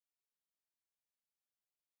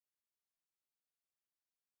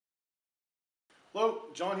Hello,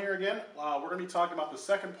 John here again. We're going to be talking about the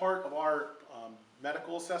second part of our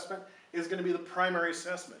medical assessment is going to be the primary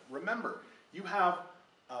assessment. Remember, you have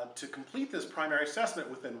to complete this primary assessment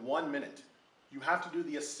within 1 minute. You have to do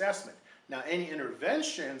the assessment. Now, any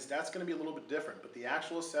interventions, that's going to be a little bit different, but the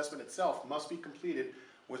actual assessment itself must be completed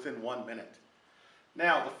within 1 minute.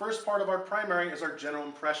 Now, the first part of our primary is our general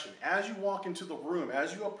impression. As you walk into the room,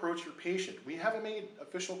 as you approach your patient, we haven't made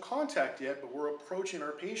official contact yet, but we're approaching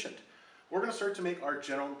our patient. We're going to start to make our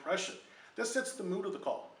general impression. This sets the mood of the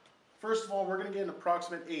call. First of all, we're going to get an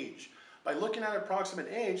approximate age. By looking at approximate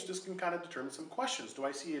age, this can kind of determine some questions. Do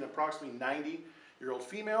I see an approximately 90-year-old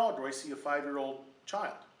female, or do I see a 5-year-old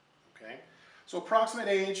child? Okay. So approximate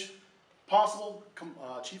age, possible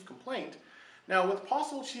chief complaint. Now with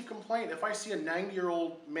possible chief complaint, if I see a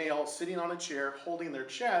 90-year-old male sitting on a chair holding their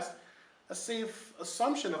chest, a safe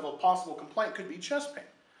assumption of a possible complaint could be chest pain.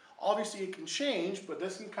 Obviously it can change, but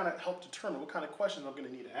this can kind of help determine what kind of questions I'm going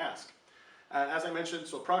to need to ask. As I mentioned,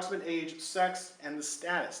 so approximate age, sex, and the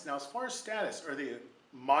status. Now as far as status, are they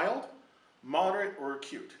mild, moderate, or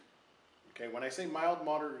acute? Okay, when I say mild,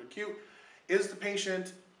 moderate, or acute, is the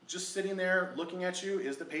patient just sitting there looking at you?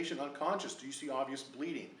 Is the patient unconscious? Do you see obvious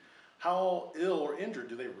bleeding? How ill or injured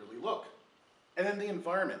do they really look? And then the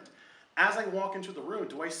environment. As I walk into the room,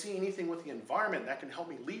 do I see anything with the environment that can help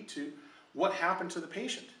me lead to what happened to the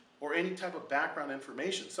patient? Or any type of background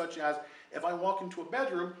information, such as if I walk into a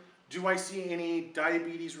bedroom, do I see any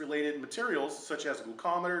diabetes-related materials, such as a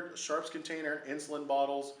glucometer, a sharps container, insulin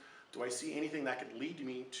bottles? Do I see anything that could lead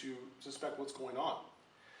me to suspect what's going on?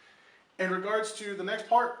 In regards to the next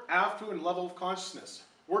part, affluent level of consciousness,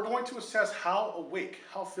 we're going to assess how awake,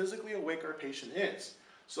 how physically awake our patient is.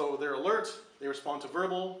 So they're alert, they respond to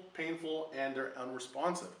verbal, painful, and they're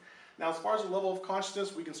unresponsive. Now, as far as the level of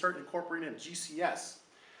consciousness, we can start incorporating in GCS.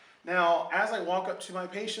 Now, as I walk up to my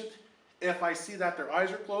patient, if I see that their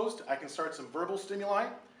eyes are closed, I can start some verbal stimuli.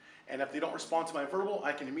 And if they don't respond to my verbal,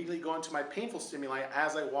 I can immediately go into my painful stimuli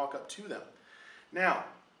as I walk up to them. Now,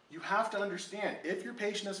 you have to understand, if your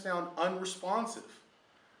patient is found unresponsive,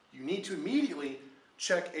 you need to immediately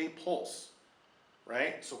check a pulse,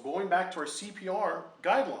 right? So going back to our CPR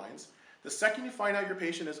guidelines, the second you find out your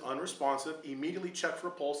patient is unresponsive, immediately check for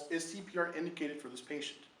a pulse. Is CPR indicated for this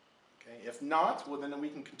patient? Okay. If not, well then we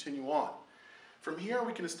can continue on. From here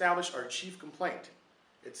we can establish our chief complaint.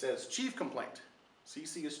 It says chief complaint.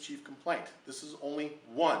 CC is chief complaint. This is only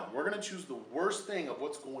one. We're going to choose the worst thing of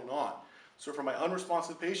what's going on. So for my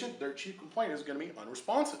unresponsive patient, their chief complaint is going to be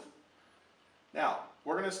unresponsive. Now,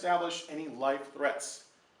 we're going to establish any life threats.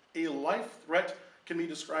 A life threat can be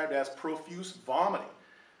described as profuse vomiting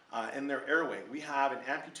in their airway. We have an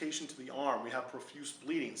amputation to the arm. We have profuse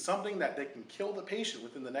bleeding, something that they can kill the patient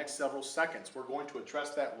within the next several seconds. We're going to address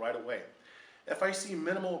that right away. If I see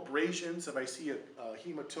minimal abrasions, if I see a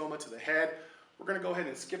hematoma to the head, we're going to go ahead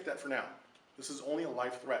and skip that for now. This is only a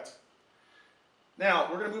life threat. Now,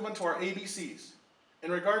 we're going to move on to our ABCs.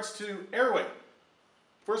 In regards to airway,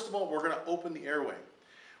 first of all, we're going to open the airway.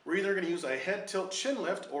 We're either going to use a head tilt chin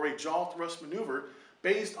lift or a jaw thrust maneuver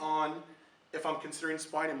based on if I'm considering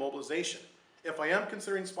spine immobilization. If I am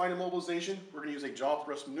considering spine immobilization, we're going to use a jaw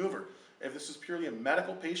thrust maneuver. If this is purely a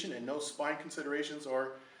medical patient and no spine considerations are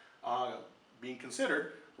being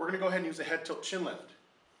considered, we're going to go ahead and use a head tilt chin lift.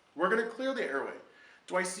 We're going to clear the airway.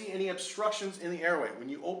 Do I see any obstructions in the airway? When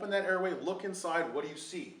you open that airway, look inside, what do you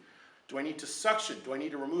see? Do I need to suction? Do I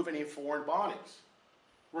need to remove any foreign bodies?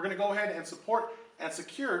 We're going to go ahead and support and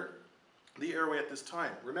secure the airway at this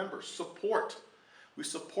time. Remember, support. We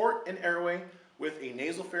support an airway with a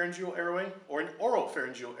nasopharyngeal airway or an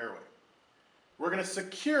oropharyngeal airway. We're going to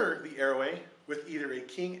secure the airway with either a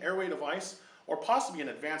King airway device or possibly an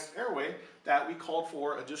advanced airway that we called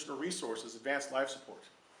for additional resources, advanced life support.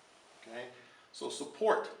 Okay? So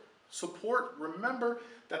support. Support, remember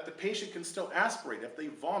that the patient can still aspirate if they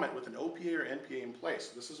vomit with an OPA or NPA in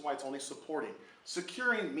place. This is why it's only supporting.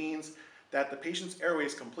 Securing means that the patient's airway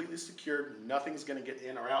is completely secured, nothing's going to get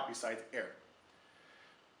in or out besides air.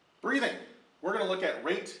 Breathing. We're going to look at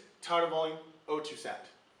rate, tidal volume, O2 sat.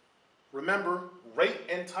 Remember, rate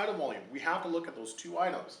and tidal volume. We have to look at those two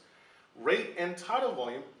items. Rate and tidal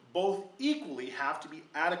volume both equally have to be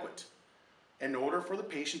adequate in order for the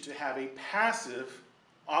patient to have a passive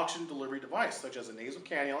oxygen delivery device, such as a nasal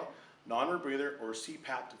cannula, non-rebreather, or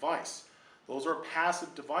CPAP device. Those are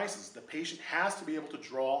passive devices. The patient has to be able to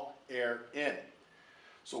draw air in.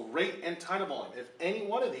 So rate and tidal volume. If any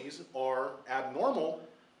one of these are abnormal,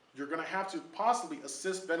 you're going to have to possibly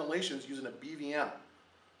assist ventilations using a BVM.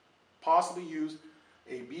 Possibly use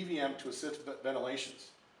a BVM to assist ventilations.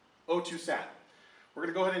 O2 sat. We're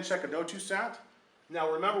going to go ahead and check an O2 sat.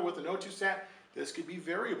 Now remember, with an O2 sat, This could be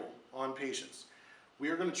variable on patients. We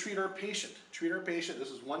are going to treat our patient.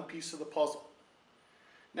 This is one piece of the puzzle.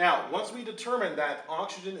 Now, once we determine that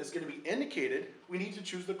oxygen is going to be indicated, we need to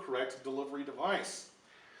choose the correct delivery device.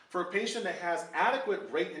 For a patient that has adequate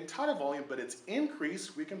rate and tidal volume, but it's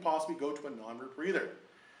increased, we can possibly go to a non-root breather.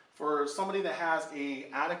 For somebody that has an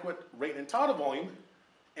adequate rate and tidal volume,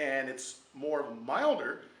 and it's more of a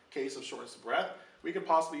milder case of shortness of breath, we could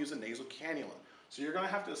possibly use a nasal cannula. So you're going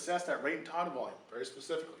to have to assess that rate and tidal volume very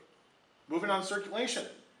specifically. Moving on to circulation.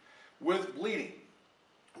 With bleeding,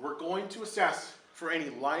 we're going to assess for any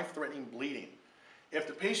life-threatening bleeding. If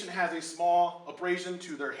the patient has a small abrasion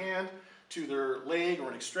to their hand, to their leg, or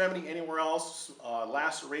an extremity anywhere else,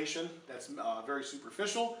 laceration that's very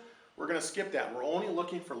superficial, we're going to skip that. We're only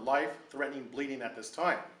looking for life-threatening bleeding at this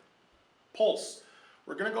time. Pulse.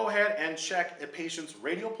 We're going to go ahead and check a patient's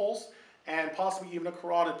radial pulse and possibly even a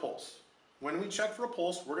carotid pulse. When we check for a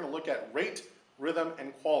pulse, we're going to look at rate, rhythm,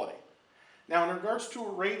 and quality. Now, in regards to a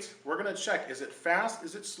rate, we're going to check, is it fast,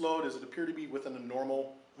 is it slow, does it appear to be within the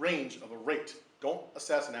normal range of a rate? Don't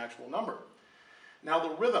assess an actual number. Now,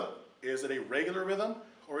 the rhythm, is it a regular rhythm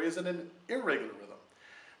or is it an irregular rhythm?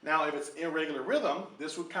 Now, if it's irregular rhythm,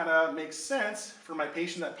 this would kind of make sense for my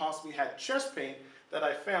patient that possibly had chest pain that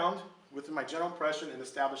I found within my general impression and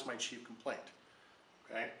established my chief complaint.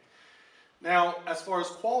 Okay? Now, as far as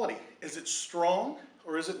quality, is it strong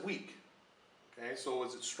or is it weak? Okay, so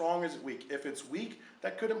is it strong, is it weak? If it's weak,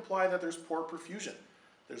 that could imply that there's poor perfusion.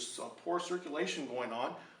 There's poor circulation going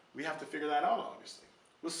on. We have to figure that out, obviously.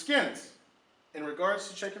 With skins, in regards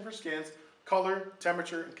to checking for skins, color,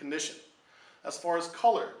 temperature, and condition. As far as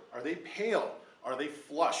color, are they pale? Are they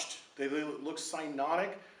flushed? Do they look cyanotic?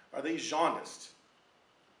 Are they jaundiced?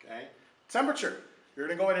 Okay. Temperature, you're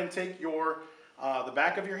going to go ahead and take your the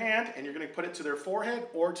back of your hand and you're going to put it to their forehead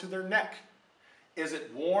or to their neck. Is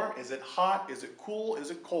it warm? Is it hot? Is it cool?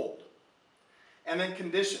 Is it cold? And then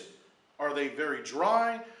condition. Are they very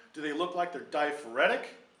dry? Do they look like they're diaphoretic?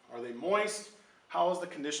 Are they moist? How is the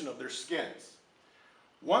condition of their skins?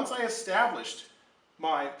 Once I established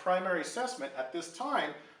my primary assessment at this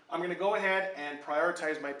time, I'm going to go ahead and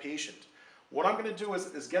prioritize my patient. What I'm going to do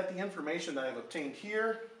is get the information that I've obtained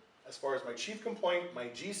here as far as my chief complaint, my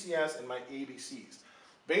GCS, and my ABCs.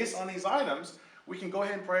 Based on these items, we can go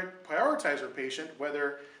ahead and prioritize our patient,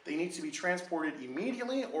 whether they need to be transported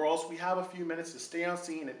immediately or else we have a few minutes to stay on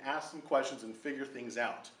scene and ask some questions and figure things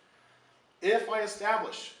out. If I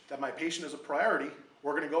establish that my patient is a priority,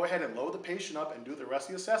 we're going to go ahead and load the patient up and do the rest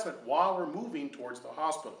of the assessment while we're moving towards the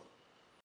hospital.